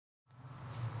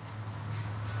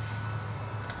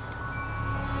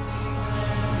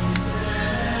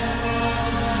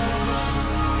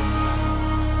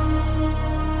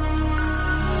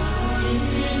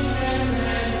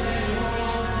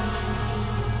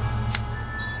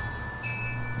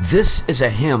This is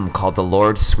a hymn called The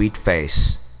Lord's Sweet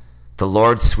Face, the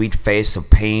Lord's sweet face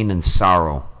of pain and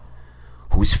sorrow,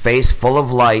 whose face full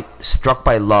of light, struck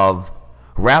by love,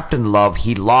 wrapped in love,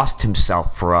 he lost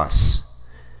himself for us.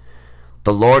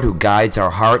 The Lord who guides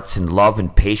our hearts in love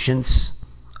and patience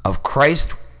of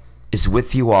Christ is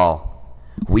with you all.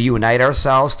 We unite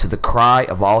ourselves to the cry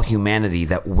of all humanity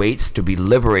that waits to be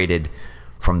liberated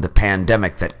from the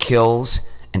pandemic that kills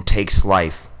and takes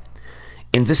life.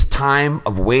 In this time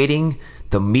of waiting,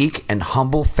 the meek and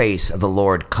humble face of the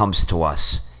Lord comes to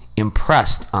us,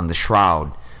 impressed on the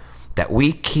shroud that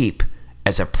we keep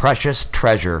as a precious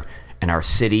treasure in our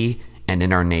city and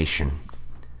in our nation.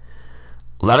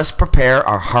 Let us prepare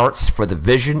our hearts for the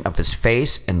vision of his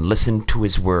face and listen to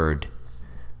his word.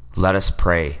 Let us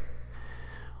pray.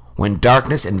 When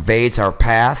darkness invades our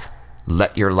path,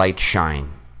 let your light shine.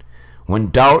 When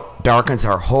doubt darkens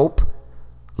our hope,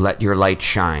 let your light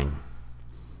shine.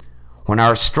 When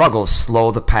our struggles slow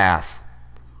the path,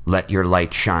 let your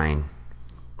light shine.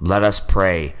 Let us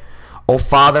pray. O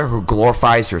Father, who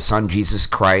glorifies your Son Jesus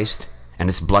Christ and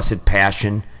his blessed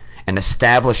passion, and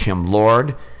establish him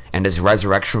Lord and his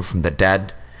resurrection from the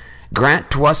dead, grant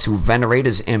to us who venerate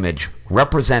his image,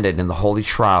 represented in the Holy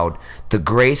Shroud, the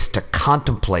grace to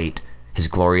contemplate his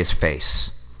glorious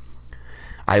face.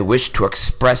 I wish to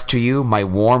express to you my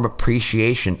warm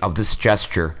appreciation of this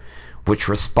gesture, which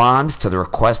responds to the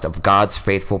request of God's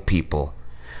faithful people,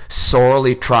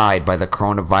 sorely tried by the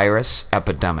coronavirus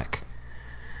epidemic.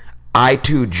 I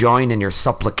too join in your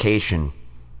supplication,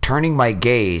 turning my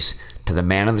gaze to the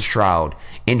man in the shroud,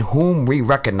 in whom we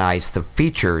recognize the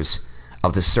features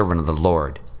of the servant of the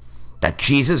Lord, that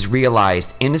Jesus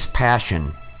realized in his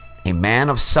passion, a man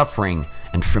of suffering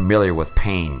and familiar with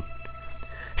pain.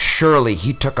 Surely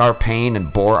he took our pain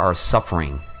and bore our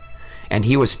suffering, and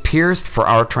he was pierced for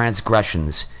our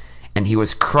transgressions, and he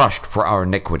was crushed for our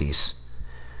iniquities.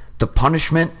 The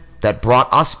punishment that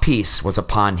brought us peace was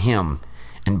upon him,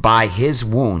 and by his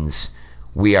wounds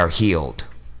we are healed.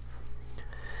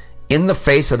 In the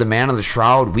face of the man in the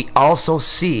shroud, we also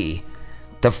see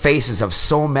the faces of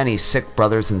so many sick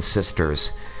brothers and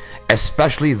sisters,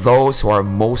 especially those who are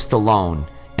most alone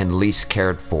and least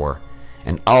cared for,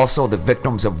 and also the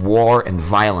victims of war and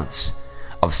violence,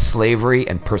 of slavery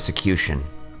and persecution.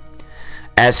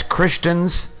 As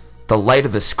Christians, the light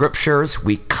of the scriptures,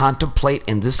 we contemplate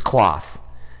in this cloth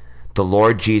the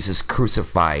Lord Jesus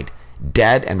crucified,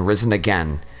 dead and risen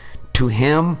again. To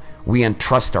him we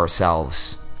entrust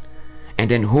ourselves,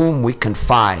 and in whom we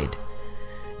confide.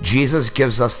 Jesus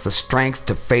gives us the strength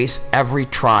to face every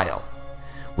trial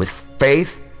with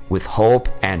faith, with hope,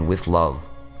 and with love,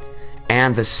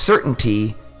 and the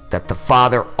certainty that the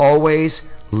Father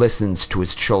always listens to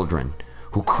his children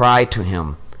who cry to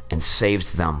him and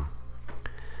saves them.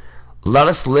 Let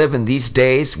us live in these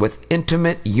days with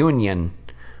intimate union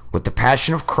with the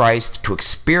passion of Christ to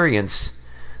experience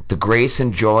the grace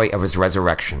and joy of his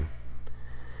resurrection.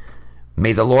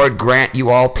 May the Lord grant you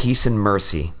all peace and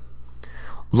mercy.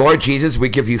 Lord Jesus, we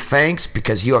give you thanks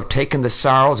because you have taken the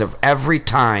sorrows of every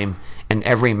time and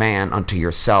every man unto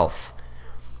yourself.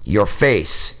 Your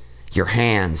face, your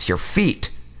hands, your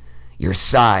feet, your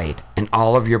side, and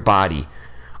all of your body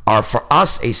are for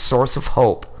us a source of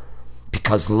hope,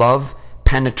 because love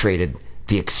penetrated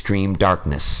the extreme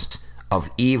darkness of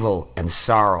evil and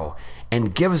sorrow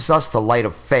and gives us the light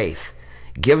of faith,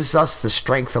 gives us the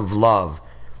strength of love.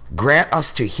 Grant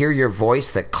us to hear your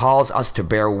voice that calls us to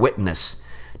bear witness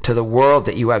to the world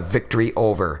that you have victory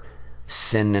over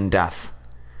sin and death.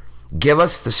 Give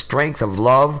us the strength of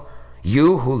love,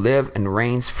 you who live and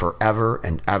reigns forever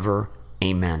and ever.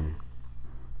 Amen.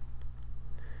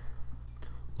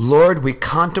 Lord, we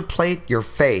contemplate your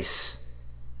face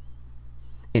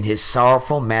in his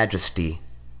sorrowful majesty.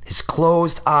 His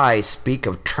closed eyes speak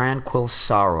of tranquil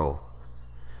sorrow.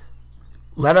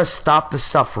 Let us stop the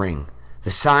suffering,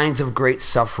 the signs of great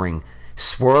suffering,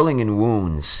 swirling in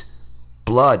wounds,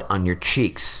 blood on your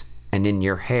cheeks and in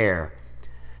your hair,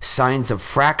 signs of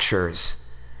fractures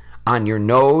on your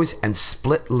nose and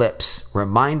split lips.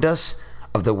 Remind us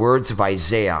of the words of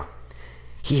Isaiah.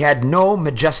 He had no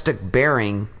majestic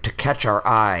bearing to catch our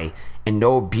eye, and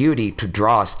no beauty to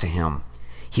draw us to him.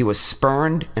 He was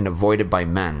spurned and avoided by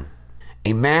men,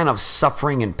 a man of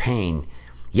suffering and pain,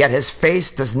 yet his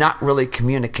face does not really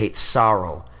communicate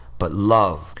sorrow, but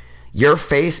love. Your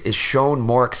face is shown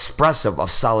more expressive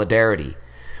of solidarity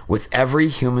with every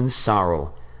human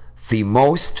sorrow, the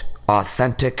most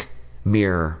authentic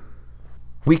mirror.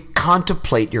 We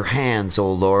contemplate your hands,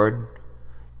 O Lord,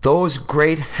 those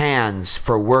great hands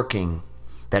for working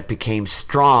that became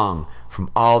strong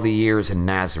from all the years in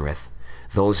Nazareth,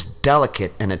 those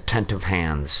delicate and attentive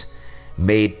hands,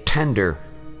 made tender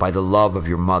by the love of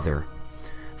your mother,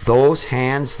 those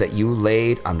hands that you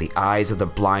laid on the eyes of the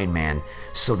blind man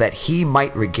so that he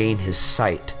might regain his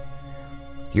sight,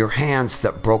 your hands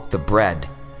that broke the bread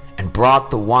and brought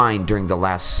the wine during the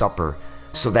Last Supper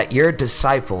so that your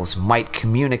disciples might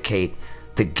communicate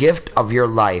the gift of your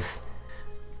life,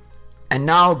 and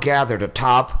now gathered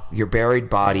atop your buried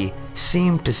body,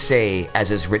 seem to say, as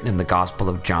is written in the Gospel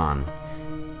of John,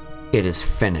 "It is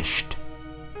finished."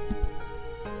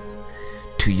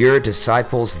 To your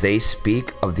disciples they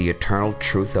speak of the eternal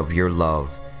truth of your love.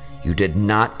 You did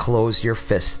not close your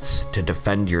fists to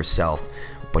defend yourself,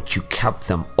 but you kept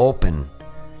them open,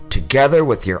 together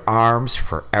with your arms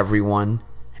for everyone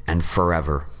and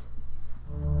forever.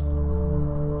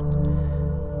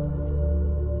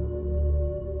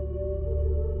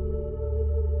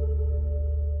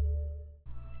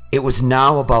 It was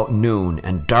now about noon,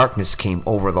 and darkness came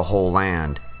over the whole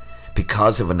land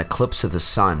because of an eclipse of the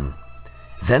sun.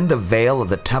 Then the veil of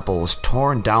the temple was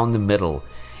torn down the middle,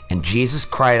 and Jesus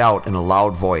cried out in a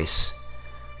loud voice,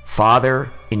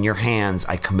 "Father, in your hands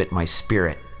I commit my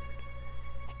spirit."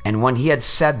 And when he had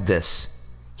said this,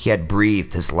 he had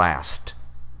breathed his last.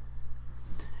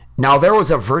 Now there was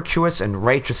a virtuous and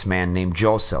righteous man named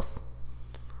Joseph.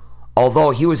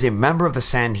 Although he was a member of the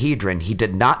Sanhedrin, he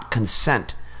did not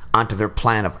consent unto their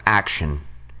plan of action.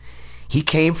 He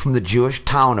came from the Jewish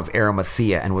town of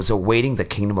Arimathea and was awaiting the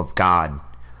kingdom of God.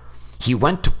 He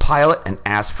went to Pilate and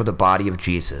asked for the body of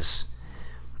Jesus.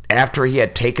 After he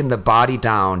had taken the body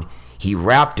down, he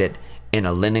wrapped it in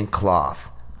a linen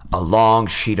cloth, a long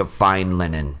sheet of fine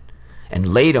linen,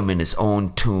 and laid him in his own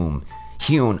tomb,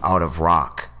 hewn out of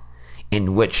rock,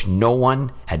 in which no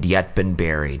one had yet been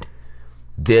buried.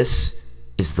 This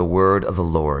is the word of the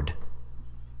Lord.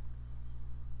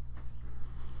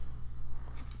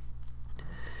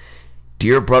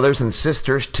 Dear brothers and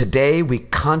sisters, today we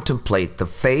contemplate the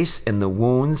face and the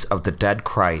wounds of the dead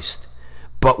Christ,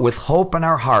 but with hope in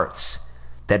our hearts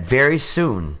that very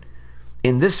soon,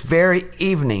 in this very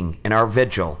evening in our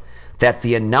vigil, that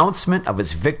the announcement of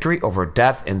his victory over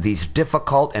death in these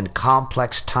difficult and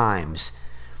complex times,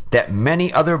 that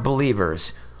many other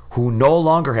believers who no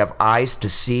longer have eyes to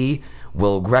see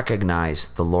will recognize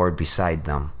the Lord beside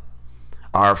them.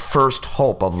 Our first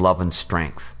hope of love and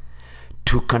strength.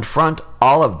 To confront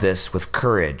all of this with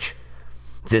courage,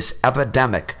 this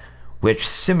epidemic which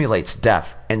simulates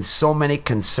death and so many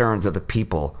concerns of the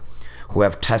people who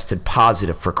have tested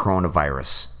positive for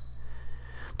coronavirus.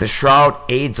 The shroud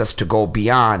aids us to go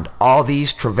beyond all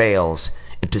these travails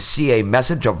and to see a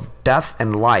message of death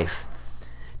and life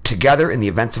together in the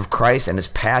events of Christ and his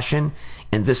passion,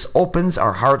 and this opens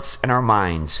our hearts and our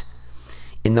minds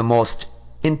in the most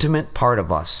intimate part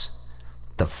of us,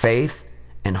 the faith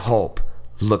and hope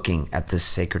looking at this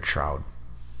sacred shroud.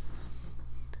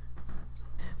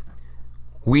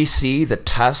 We see the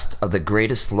test of the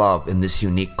greatest love in this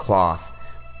unique cloth,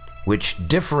 which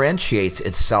differentiates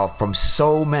itself from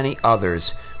so many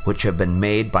others which have been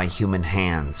made by human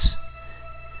hands.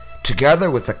 Together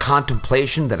with the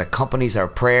contemplation that accompanies our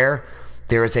prayer,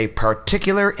 there is a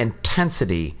particular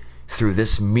intensity through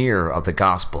this mirror of the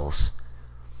Gospels.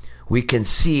 We can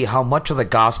see how much of the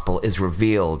gospel is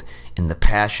revealed in the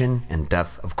passion and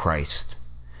death of Christ.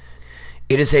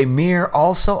 It is a mirror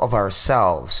also of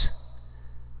ourselves.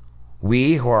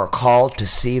 We who are called to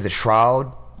see the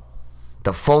shroud,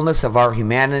 the fullness of our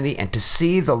humanity, and to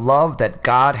see the love that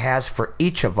God has for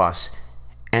each of us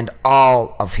and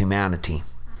all of humanity.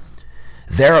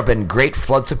 There have been great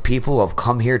floods of people who have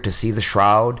come here to see the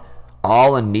shroud,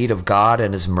 all in need of God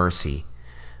and his mercy.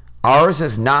 Ours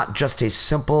is not just a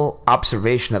simple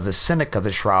observation of the cynic of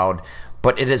the shroud,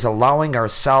 but it is allowing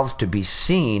ourselves to be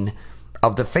seen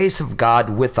of the face of God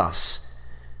with us,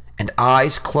 and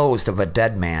eyes closed of a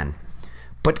dead man.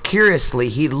 But curiously,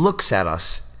 he looks at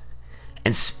us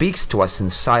and speaks to us in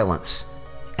silence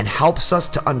and helps us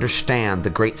to understand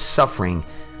the great suffering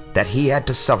that he had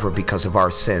to suffer because of our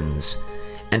sins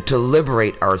and to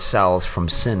liberate ourselves from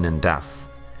sin and death.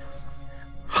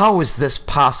 How is this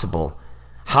possible?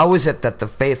 How is it that the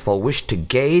faithful wish to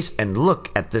gaze and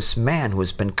look at this man who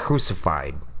has been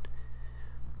crucified?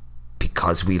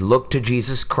 Because we look to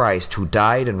Jesus Christ, who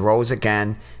died and rose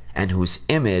again, and whose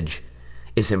image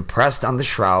is impressed on the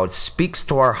shroud, speaks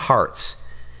to our hearts,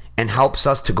 and helps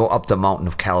us to go up the mountain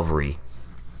of Calvary.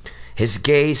 His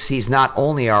gaze sees not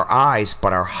only our eyes,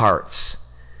 but our hearts.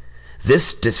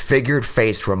 This disfigured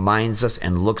face reminds us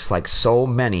and looks like so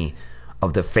many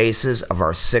of the faces of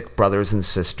our sick brothers and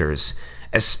sisters,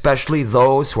 especially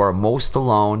those who are most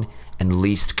alone and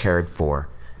least cared for,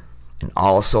 and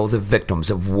also the victims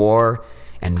of war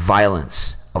and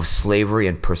violence of slavery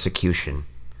and persecution.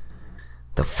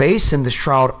 The face in the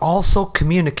shroud also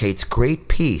communicates great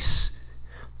peace,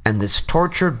 and this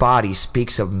tortured body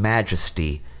speaks of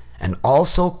majesty and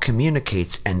also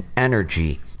communicates an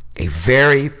energy, a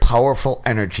very powerful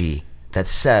energy that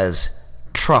says,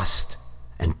 trust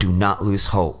and do not lose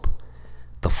hope.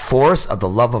 The force of the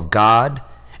love of God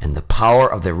and the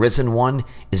power of the risen one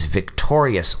is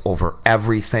victorious over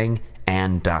everything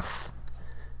and death.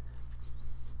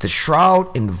 The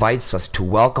shroud invites us to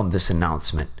welcome this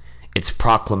announcement, its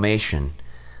proclamation.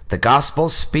 The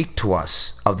Gospels speak to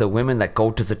us of the women that go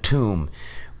to the tomb,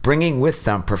 bringing with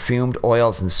them perfumed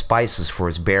oils and spices for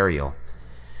his burial,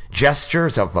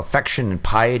 gestures of affection and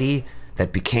piety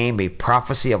that became a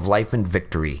prophecy of life and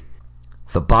victory.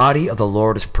 The body of the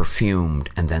Lord is perfumed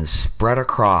and then spread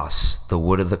across the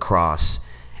wood of the cross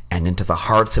and into the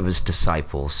hearts of his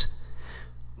disciples.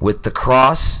 With the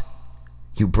cross,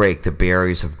 you break the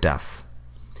barriers of death.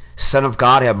 Son of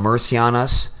God, have mercy on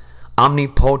us.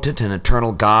 Omnipotent and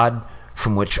eternal God,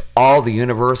 from which all the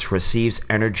universe receives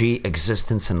energy,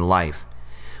 existence, and life.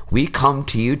 We come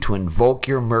to you to invoke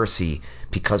your mercy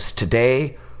because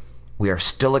today we are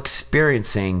still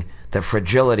experiencing the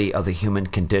fragility of the human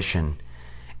condition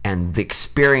and the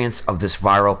experience of this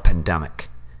viral pandemic.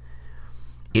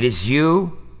 It is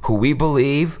you who we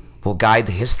believe will guide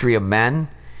the history of men,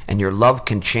 and your love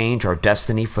can change our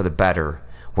destiny for the better,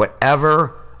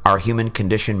 whatever our human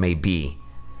condition may be.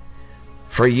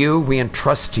 For you, we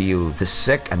entrust to you the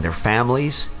sick and their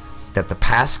families, that the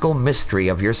paschal mystery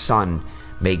of your Son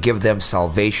may give them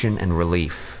salvation and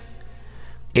relief.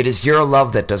 It is your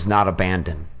love that does not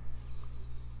abandon.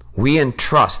 We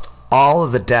entrust all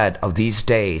of the dead of these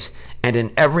days and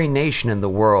in every nation in the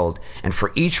world, and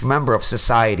for each member of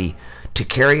society to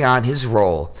carry on his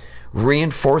role,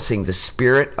 reinforcing the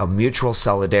spirit of mutual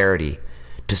solidarity,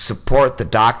 to support the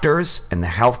doctors and the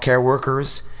healthcare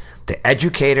workers, the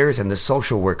educators and the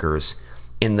social workers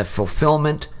in the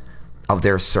fulfillment of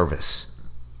their service.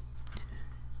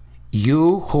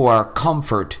 You who are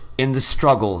comfort in the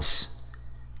struggles,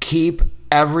 keep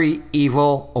every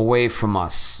evil away from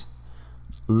us.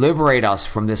 Liberate us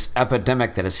from this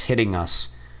epidemic that is hitting us,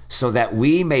 so that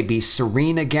we may be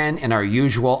serene again in our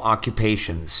usual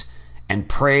occupations, and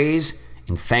praise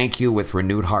and thank you with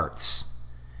renewed hearts.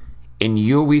 In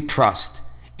you we trust,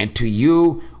 and to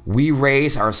you we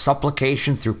raise our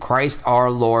supplication through Christ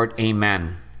our Lord.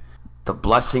 Amen. The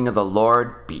blessing of the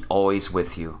Lord be always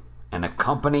with you, and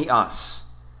accompany us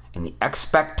in the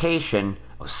expectation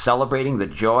of celebrating the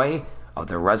joy of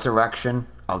the resurrection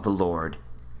of the Lord.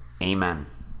 Amen.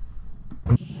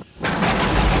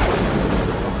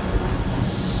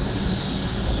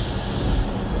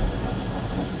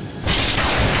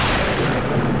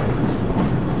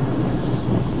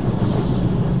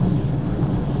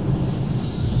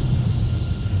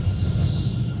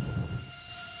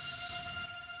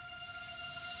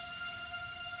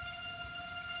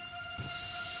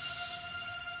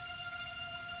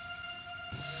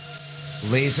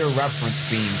 Laser reference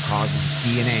beam causes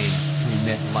DNA to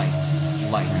emit light.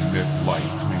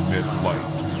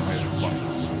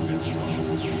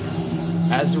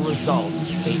 As a result,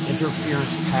 an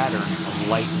interference pattern of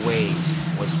light waves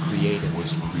was created.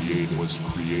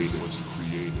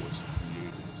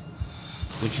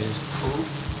 Which is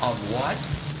proof of what?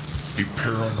 A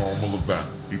paranormal event.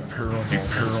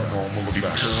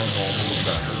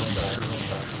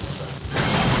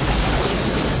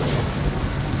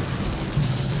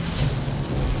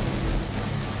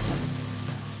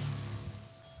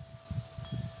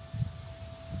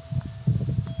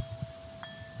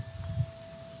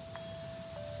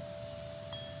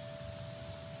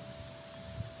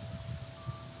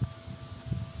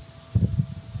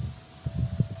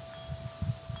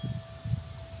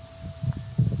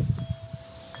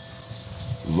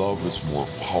 Love is more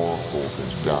powerful than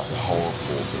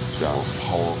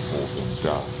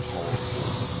death.